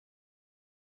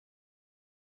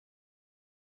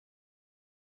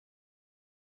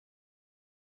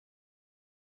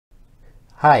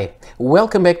Hi,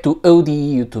 welcome back to ODE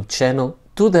YouTube channel.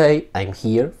 Today I'm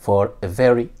here for a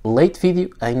very late video.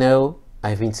 I know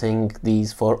I've been saying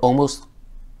these for almost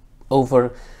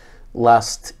over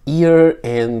last year,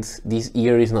 and this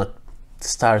year is not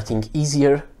starting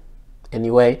easier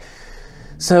anyway.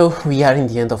 So we are in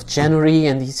the end of January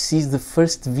and this is the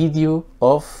first video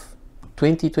of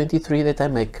 2023 that I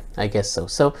make, I guess so.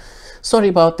 So sorry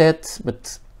about that,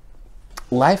 but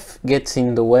life gets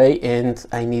in the way and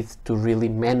I need to really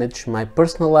manage my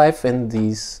personal life and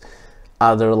this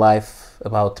other life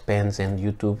about pens and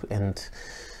YouTube, and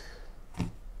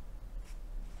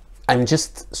I'm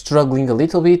just struggling a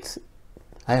little bit.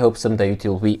 I hope someday it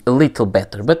will be a little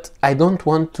better, but I don't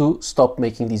want to stop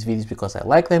making these videos because I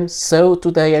like them. So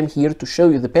today I'm here to show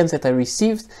you the pens that I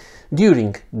received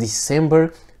during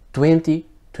December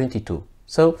 2022.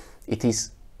 So it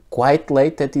is quite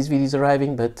late that this video is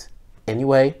arriving, but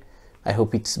anyway, I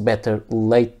hope it's better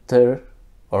later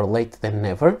or late than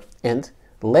never, and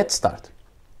let's start.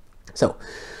 So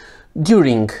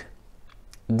during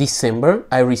December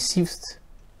I received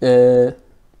 7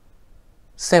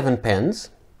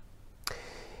 pens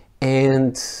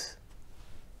and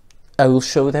I will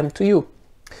show them to you.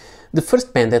 The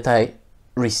first pen that I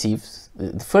received,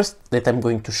 the first that I'm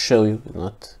going to show you,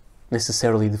 not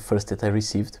necessarily the first that I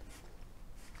received,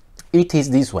 it is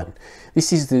this one.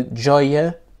 This is the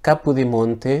Gioia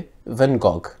Capodimonte Van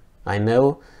Gogh. I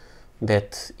know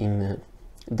that in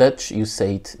Dutch you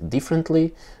say it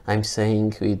differently. I'm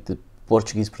saying with the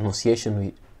Portuguese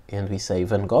pronunciation and we say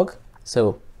Van Gogh.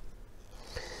 So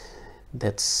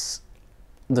that's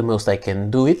the most I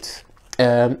can do it.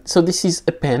 So this is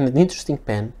a pen, an interesting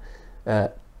pen,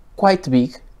 quite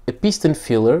big, a piston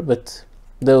filler, but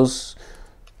those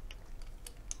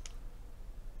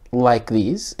like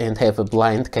these, and have a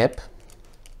blind cap,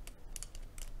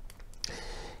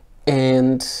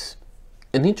 and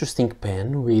an interesting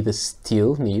pen with a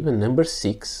steel nib, a number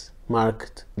 6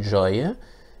 marked Gioia.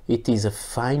 It is a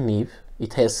fine nib.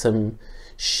 It has some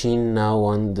sheen now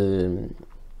on the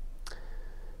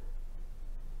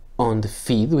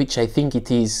feed, which I think it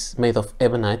is made of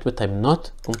ebonite, but I'm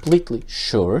not completely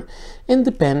sure, and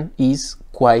the pen is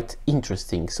quite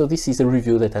interesting. So this is a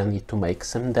review that I need to make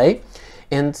someday,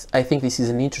 and I think this is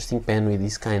an interesting pen with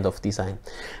this kind of design.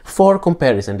 For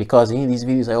comparison, because in these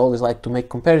videos I always like to make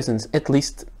comparisons, at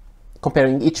least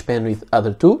comparing each pen with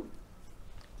other two,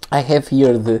 I have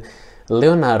here the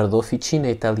Leonardo Officina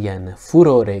Italiana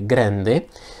Furore Grande,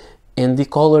 and the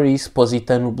color is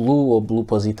Positano Blue or Blue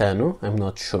Positano, I'm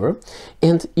not sure.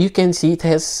 And you can see it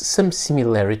has some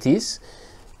similarities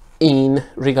in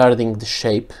regarding the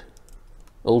shape,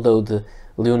 although the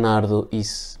Leonardo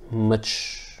is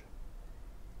much,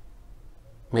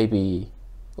 maybe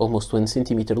almost 1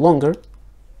 centimeter longer.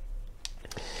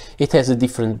 It has a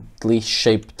differently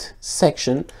shaped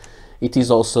section. It is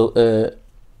also a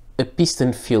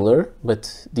piston filler,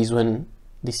 but this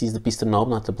is the piston knob,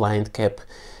 not the blind cap,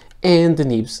 and the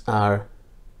nibs are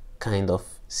kind of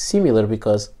similar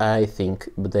because I think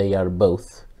they are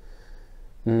both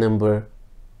number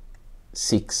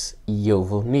 6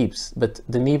 Jowo nibs, but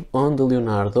the nib on the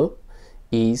Leonardo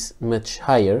is much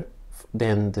higher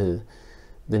than the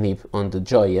nib on the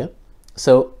Gioia.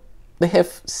 So they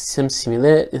have some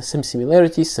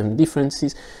similarities, some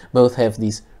differences. Both have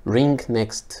this ring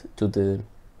next to the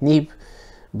nib,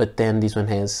 but then this one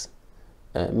has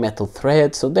metal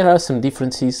thread, so there are some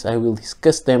differences. I will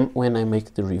discuss them when I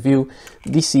make the review.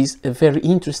 This is a very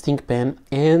interesting pen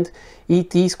and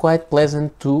it is quite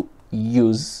pleasant to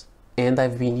use, and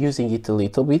I've been using it a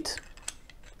little bit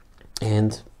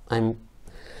and I'm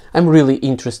really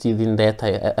interested in that.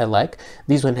 I like.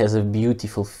 This one has a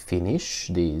beautiful finish,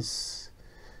 this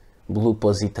Blue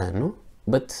Positano,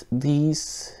 but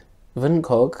this Van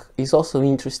Gogh is also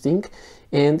interesting,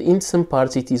 and in some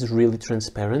parts it is really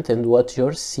transparent, and what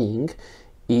you're seeing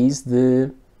is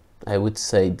the, I would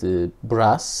say, the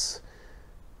brass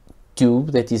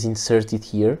tube that is inserted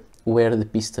here where the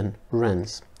piston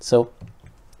runs. So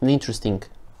an interesting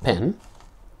pen.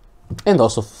 And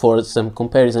also for some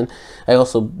comparison, I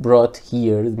also brought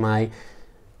here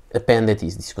a pen that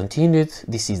is discontinued.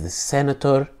 This is the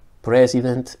Senator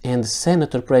President, and the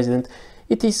Senator President,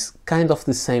 it is kind of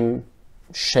the same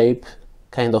shape,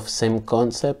 kind of same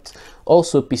concept,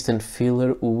 also a piston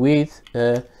filler with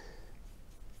a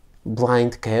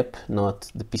blind cap,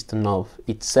 not the piston knob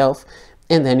itself,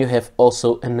 and then you have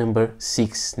also a number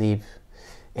 6 nib,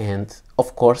 and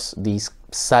of course this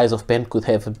size of pen could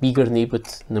have a bigger nib,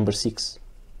 but number 6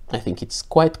 I think it's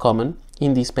quite common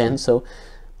in this pen, so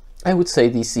I would say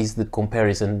this is the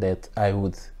comparison that I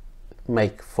would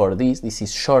make for this. This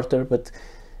is shorter, but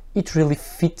it really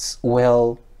fits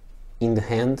well in the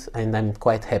hand, and I'm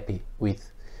quite happy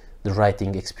with the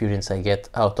writing experience I get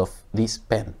out of this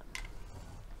pen.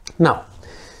 Now,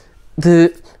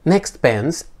 the next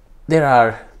pens, there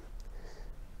are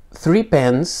 3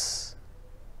 pens,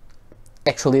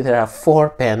 actually there are 4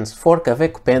 pens, 4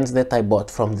 Kaweco pens that I bought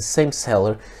from the same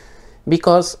seller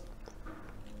because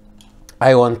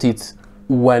I wanted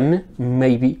 1,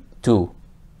 maybe 2.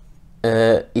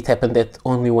 It happened that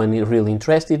only one really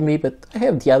interested me, but I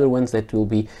have the other ones that will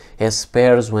be as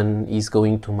spares when he's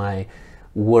going to my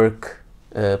work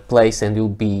place and will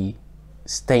be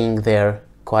staying there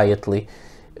quietly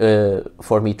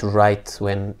for me to write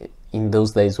when in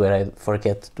those days where I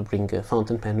forget to bring a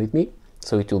fountain pen with me.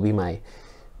 So it will be my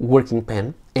working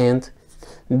pen, and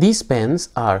these pens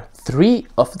are 3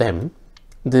 of them: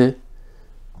 the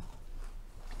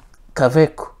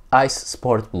Kaweco Ice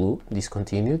Sport Blue,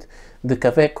 discontinued, the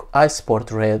Kaweco Ice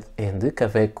Sport Red, and the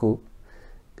Kaweco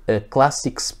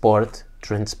Classic Sport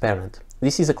Transparent.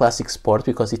 This is a Classic Sport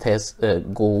because it has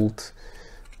gold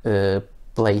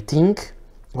plating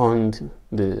on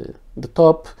the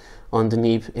top, on the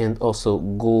nib, and also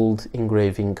gold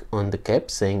engraving on the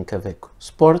cap saying Kaweco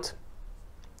Sport.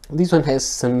 This one has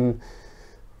some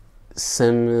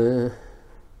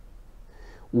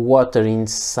water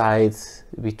inside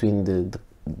between the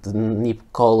nib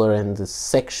collar and the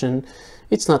section.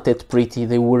 It's not that pretty.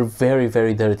 They were very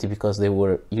dirty because they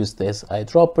were used as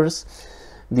eyedroppers.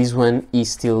 This one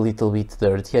is still a little bit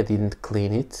dirty. I didn't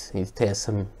clean it. It has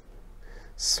some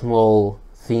small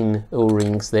thin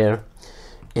O-rings there,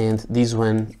 and this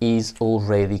one is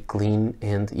already clean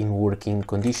and in working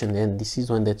condition, and this is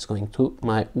one that's going to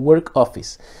my work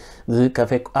office. The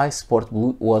Kaweco Ice Sport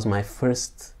Blue was my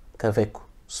first Kaweco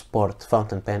Sport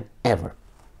fountain pen ever.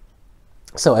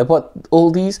 So I bought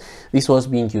all these. This was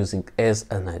being used as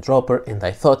an eyedropper, and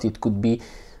I thought it could be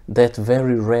that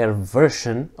very rare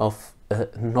version of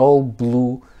an all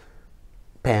blue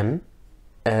pen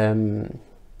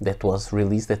that was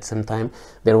released at some time.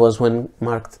 There was one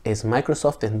marked as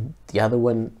Microsoft and the other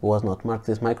one was not marked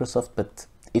as Microsoft, but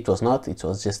it was not, it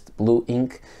was just blue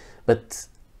ink, but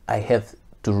I had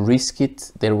to risk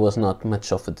it. There was not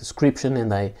much of a description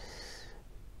and I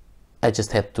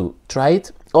just had to try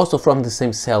it. Also from the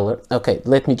same seller. Okay,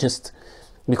 let me just,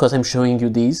 because I'm showing you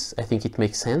these, I think it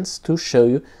makes sense to show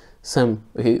you some.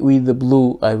 Okay, with the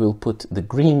blue I will put the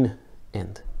green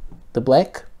and the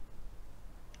black.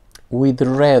 With the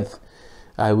red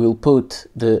I will put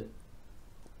the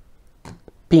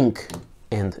pink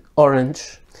and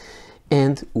orange,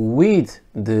 and with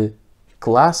the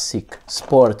classic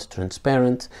sport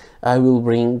transparent I will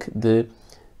bring the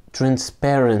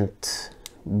transparent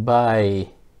by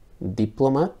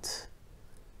Diplomat.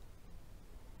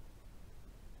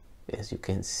 As you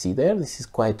can see there, this is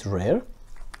quite rare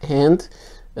and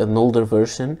an older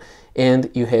version, and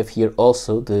you have here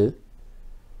also the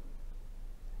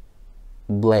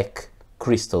black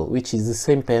crystal, which is the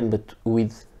same pen but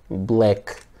with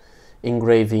black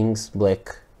engravings,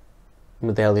 black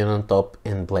medallion on top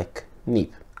and black nib.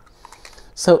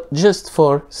 So just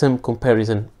for some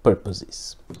comparison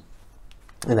purposes,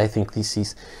 and I think this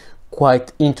is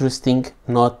quite interesting,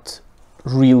 not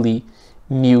really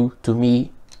new to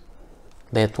me.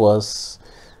 That was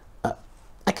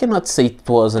I cannot say it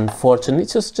was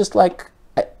unfortunate, it's just like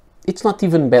it's not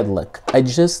even bad luck. I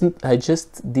just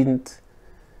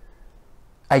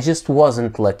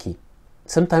wasn't lucky.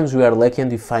 Sometimes we are lucky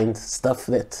and we find stuff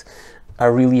that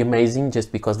are really amazing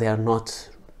just because they are not,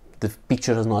 the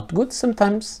picture is not good.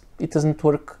 Sometimes it doesn't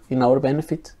work in our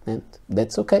benefit, and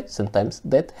that's okay. Sometimes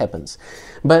that happens.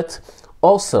 But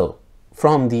also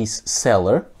from this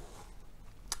seller,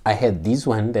 I had this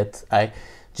one that I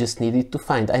just needed to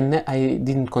find. I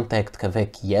didn't contact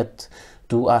Kaweco yet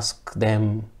to ask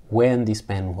them when this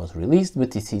pen was released,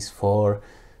 but it is for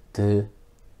the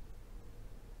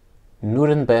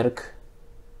Nuremberg,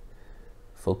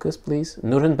 focus please,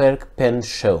 Nuremberg pen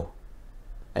show.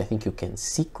 I think you can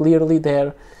see clearly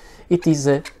there. It is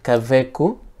a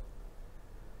Kaweco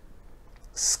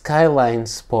Skyline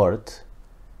Sport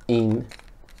in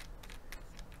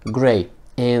gray,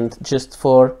 and just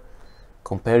for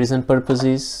comparison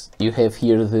purposes you have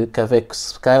here the Kaweco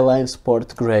Skyline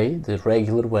Sport Gray, the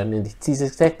regular one, and it is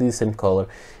exactly the same color,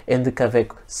 and the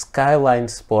Kaweco Skyline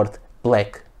Sport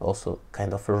Black, also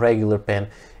kind of a regular pen,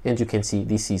 and you can see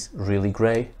this is really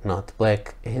gray, not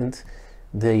black, and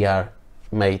they are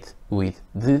made with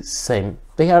the same,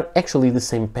 they are actually the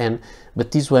same pen,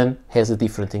 but this one has a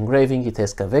different engraving. It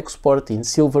has Kaweco Sport in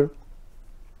silver,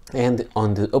 and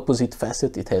on the opposite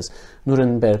facet it has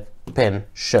Nuremberg pen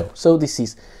show. So this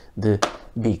is the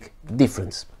big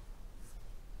difference.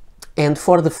 And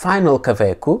for the final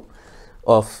Kaweco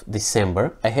of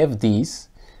December, I have this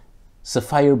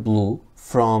sapphire blue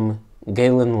from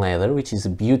Galen leather, which is a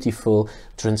beautiful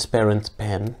transparent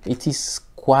pen. It is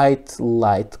quite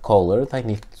light colored. I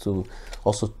need to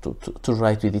also to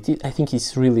write with it. I think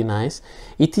it's really nice.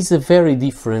 It is a very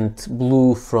different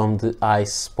blue from the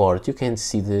Ice Sport. You can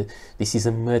see this is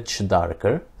a much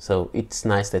darker, so it's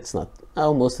nice that's not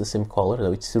almost the same color,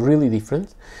 though it's really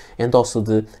different. And also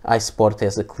the Ice Sport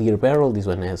has a clear barrel, this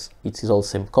one has, it is all the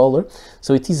same color,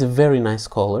 so it is a very nice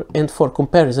color. And for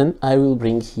comparison, I will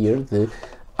bring here the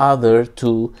other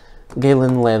two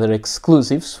Galen leather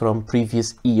exclusives from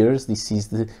previous years. This is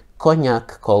the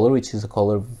Cognac color, which is a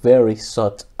color very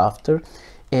sought after,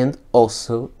 and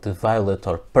also the violet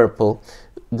or purple.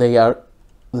 The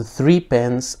three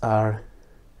pens are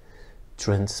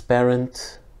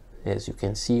transparent, as you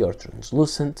can see, or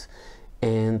translucent,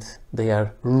 and they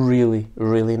are really,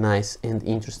 really nice and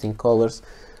interesting colors.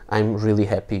 I'm really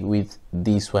happy with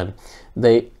this one.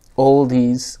 All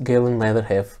these Galen leather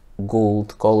have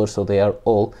gold color, so they are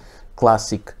all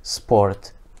classic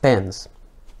sport pens.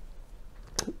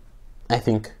 I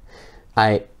think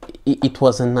it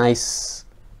was a nice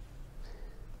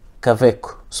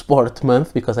Kaweco Sport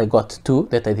month because I got two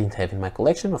that I didn't have in my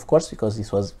collection, of course, because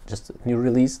this was just a new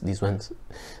release. This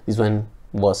one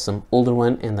was some older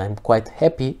one, and I'm quite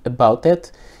happy about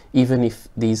that, even if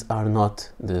these are not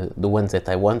the ones that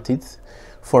I wanted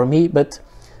for me. But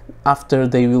after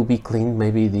they will be cleaned,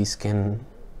 maybe these can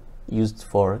used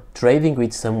for trading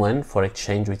with someone, for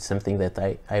exchange with something that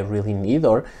I really need,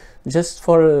 or just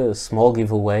for a small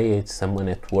giveaway. It's someone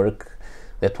at work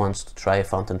that wants to try a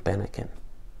fountain pen. I can,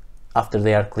 after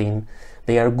they are clean,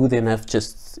 they are good enough.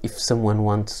 Just if someone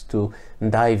wants to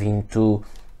dive into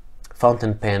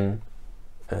fountain pen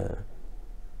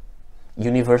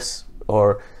universe,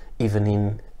 or even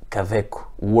in Kaweco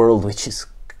world, which is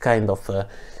kind of an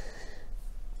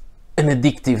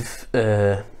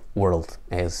addictive world,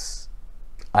 as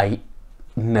I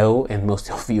know, and most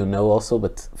of you know also,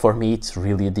 but for me it's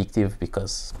really addictive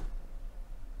because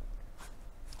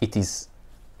it is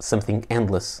something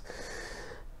endless.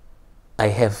 I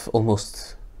have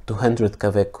almost 200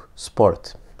 Kaweco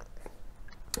Sport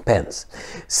pens.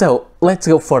 So let's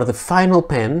go for the final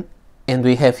pen, and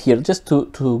we have here, just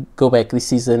to go back,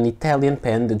 this is an Italian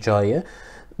pen, the Gioia.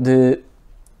 The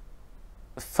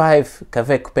 5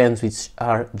 Kaweco pens which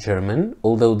are German,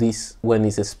 although this one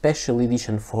is a special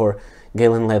edition for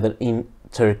Galen leather in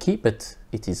Turkey, but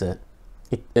it is a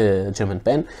German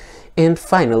pen. And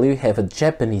finally we have a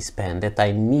Japanese pen that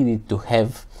I needed to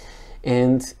have,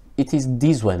 and it is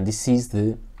this one. This is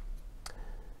the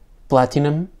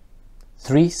Platinum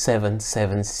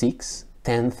 3776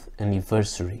 10th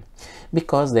anniversary,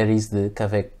 because there is the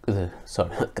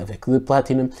the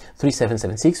Platinum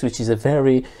 3776, which is a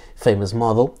very famous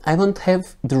model. I don't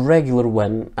have the regular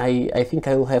one. I think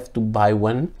I will have to buy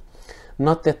one.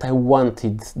 Not that I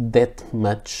wanted that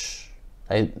much.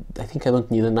 I think I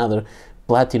don't need another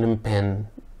platinum pen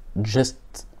just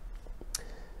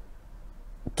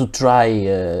to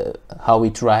try how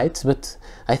it writes, but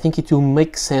I think it will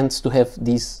make sense to have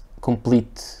this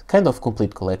kind of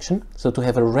complete collection. So to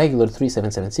have a regular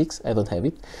 3776, I don't have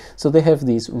it. So they have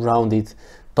these rounded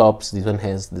tops. This one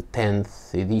has the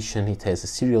 10th edition. It has a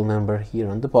serial number here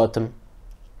on the bottom,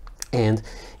 and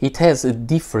it has a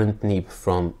different nib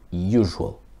from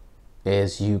usual,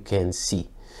 as you can see.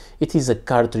 It is a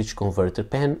cartridge converter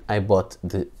pen. I bought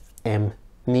the M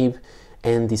nib,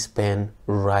 and this pen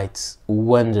writes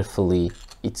wonderfully.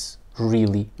 It's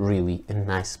really, really a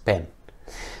nice pen.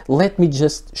 Let me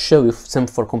just show you some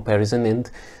for comparison, and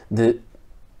the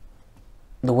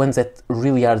ones that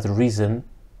really are the reason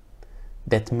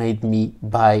that made me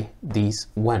buy this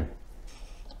one.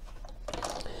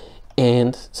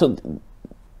 And so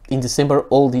in December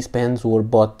all these pens were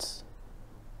bought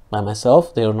by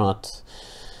myself. They are not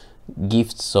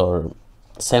gifts or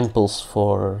samples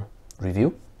for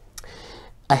review.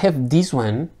 I have this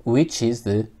one, which is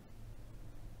the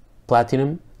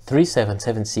Platinum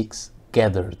 3776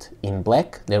 gathered in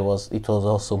black. It was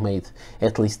also made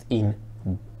at least in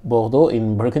Bordeaux,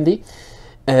 in Burgundy.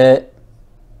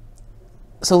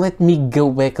 So let me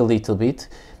go back a little bit.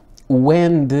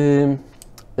 When the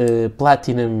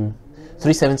Platinum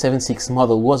 3776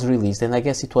 model was released, and I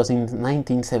guess it was in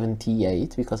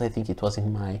 1978, because I think it was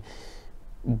in my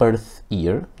birth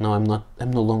year. No, I'm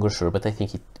no longer sure, but I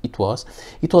think it was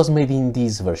made in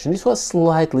this version. It was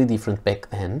slightly different back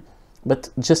then, but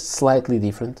just slightly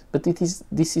different. But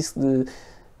this is the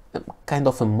kind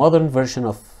of a modern version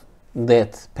of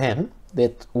that pen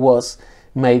that was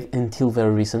made until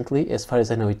very recently. As far as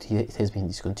I know, it has been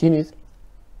discontinued.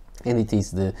 and it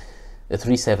is the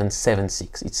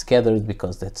 3776. It's gathered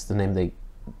because that's the name they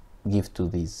give to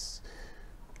these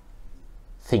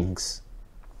things,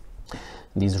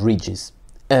 these ridges.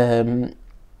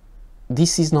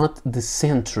 This is not the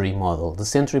Century model. The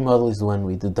Century model is the one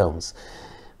with the domes.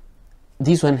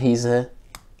 This one is a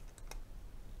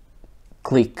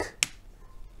click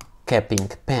capping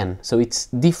pen, so it's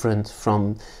different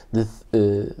from the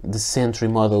Century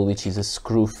model, which is a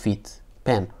screw fit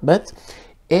pen. But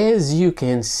as you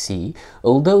can see,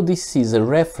 although this is a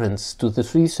reference to the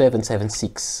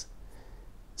 3776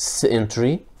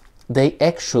 Century, they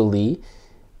actually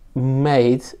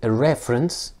made a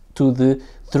reference to the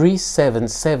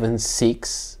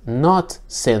 3776, not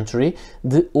Century,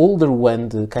 the older one,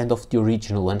 the kind of the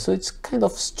original one. So it's kind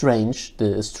of strange,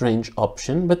 the strange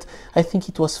option, but I think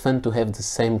it was fun to have the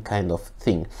same kind of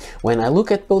thing. When I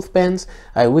look at both pens,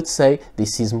 I would say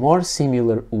this is more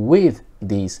similar with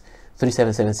these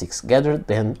 3776 gathered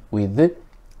than with the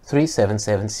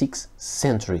 3776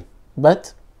 Century.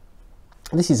 But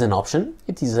this is an option,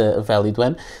 it is a valid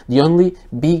one. The only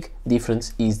big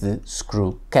difference is the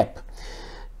screw cap.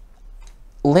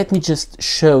 Let me just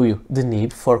show you the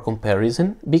nib for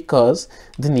comparison, because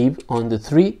the nib on the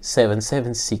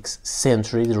 3776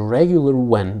 Century, the regular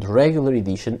one, the regular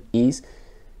edition, is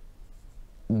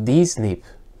this nib,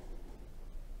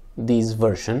 this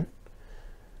version,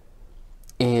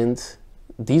 and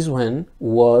this one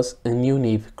was a new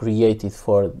nib created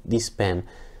for this pen.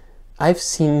 I've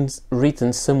seen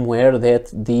written somewhere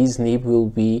that this nib will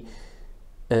be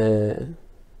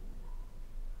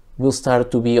will start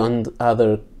to be on the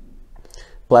other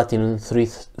Platinum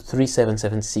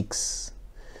 3776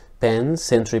 pens,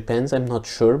 Century pens. I'm not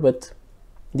sure, but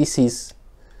this is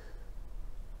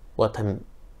what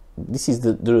this is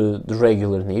the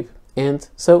regular nib, and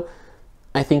so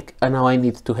I think now I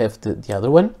need to have the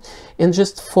other one. And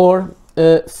just for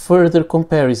further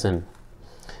comparison,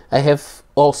 I have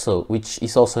also, which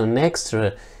is also an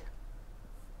extra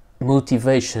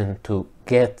motivation to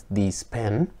get this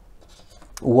pen,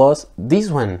 was this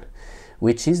one,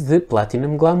 which is the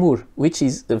Platinum Glamour, which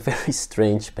is a very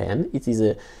strange pen. It is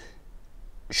a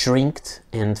shrinked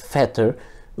and fatter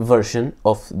version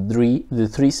of the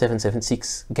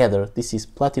 3776 Gather. This is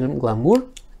Platinum Glamour,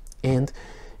 and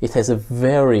it has a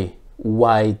very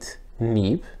wide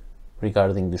nib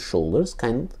regarding the shoulders.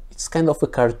 It's kind of a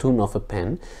cartoon of a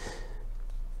pen.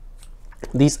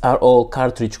 These are all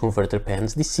cartridge converter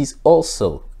pens. This is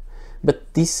also,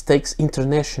 but this takes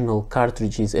international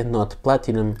cartridges and not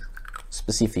platinum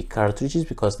specific cartridges,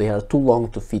 because they are too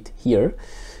long to fit here.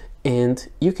 And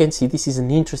you can see this is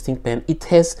an interesting pen.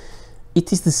 It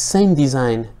is the same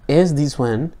design as this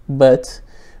one, but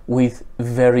with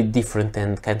very different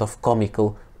and kind of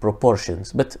comical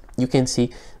proportions. But you can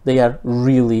see they are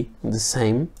really the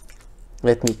same.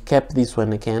 Let me cap this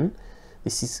one again.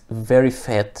 This is very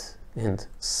fat and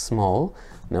small.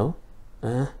 No,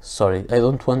 sorry, I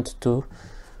don't want to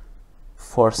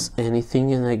force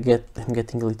anything, and I'm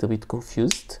getting a little bit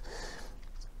confused.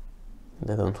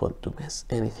 I don't want to mess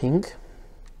anything.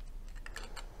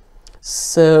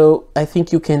 So I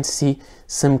think you can see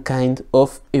some kind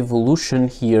of evolution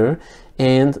here,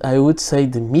 and I would say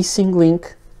the missing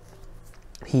link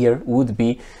here would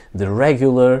be the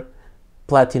regular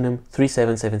Platinum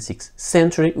 3776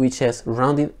 Century, which has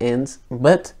rounded ends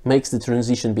but makes the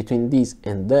transition between this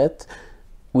and that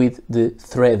with the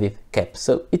threaded cap.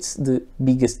 So it's the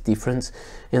biggest difference,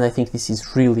 and I think this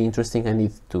is really interesting. I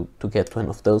need to get one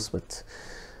of those, but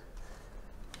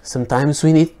sometimes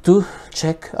we need to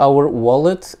check our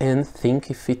wallet and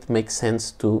think if it makes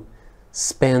sense to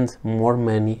spend more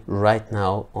money right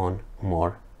now on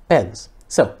more pens.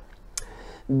 So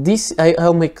this,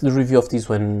 I'll make the review of this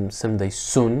one someday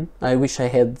soon. I wish I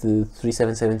had the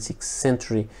 3776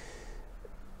 Century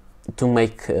to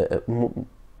make a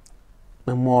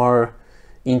more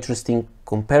interesting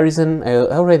comparison. I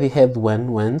already had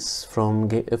one once from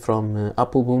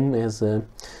Appleboom as a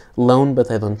loan, but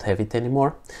I don't have it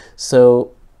anymore.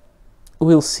 So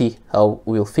we'll see how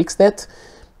we'll fix that.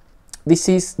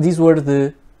 These were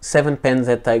the 7 pens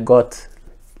that I got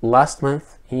last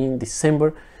month in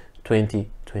December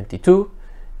 2022,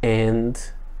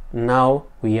 and now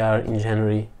we are in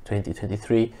January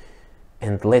 2023,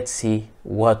 and let's see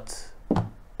what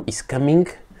is coming.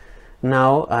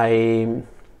 Now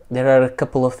there are a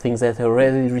couple of things that I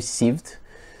already received,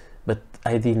 but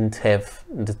I didn't have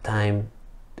the time,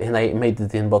 and I made the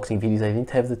unboxing videos. I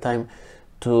didn't have the time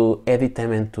to edit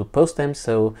them and to post them,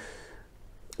 so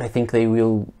I think they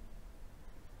will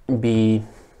be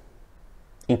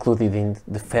included in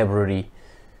the February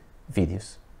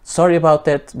videos. Sorry about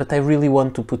that, but I really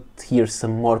want to put here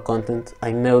some more content.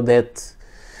 I know that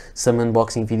some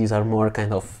unboxing videos are more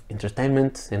kind of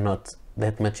entertainment and not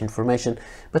that much information,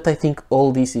 but I think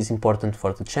all this is important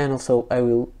for the channel, so I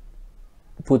will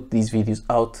put these videos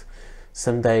out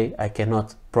someday. I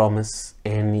cannot promise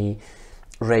any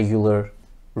regular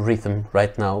rhythm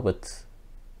right now, but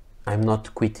I'm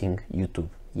not quitting YouTube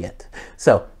yet.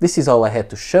 So this is all I had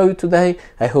to show you today.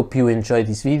 I hope you enjoyed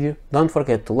this video. Don't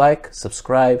forget to like,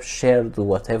 subscribe, share, do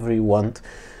whatever you want,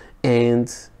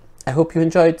 and I hope you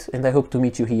enjoyed, and I hope to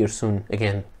meet you here soon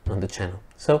again on the channel.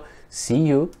 So see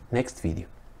you next video.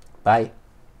 Bye.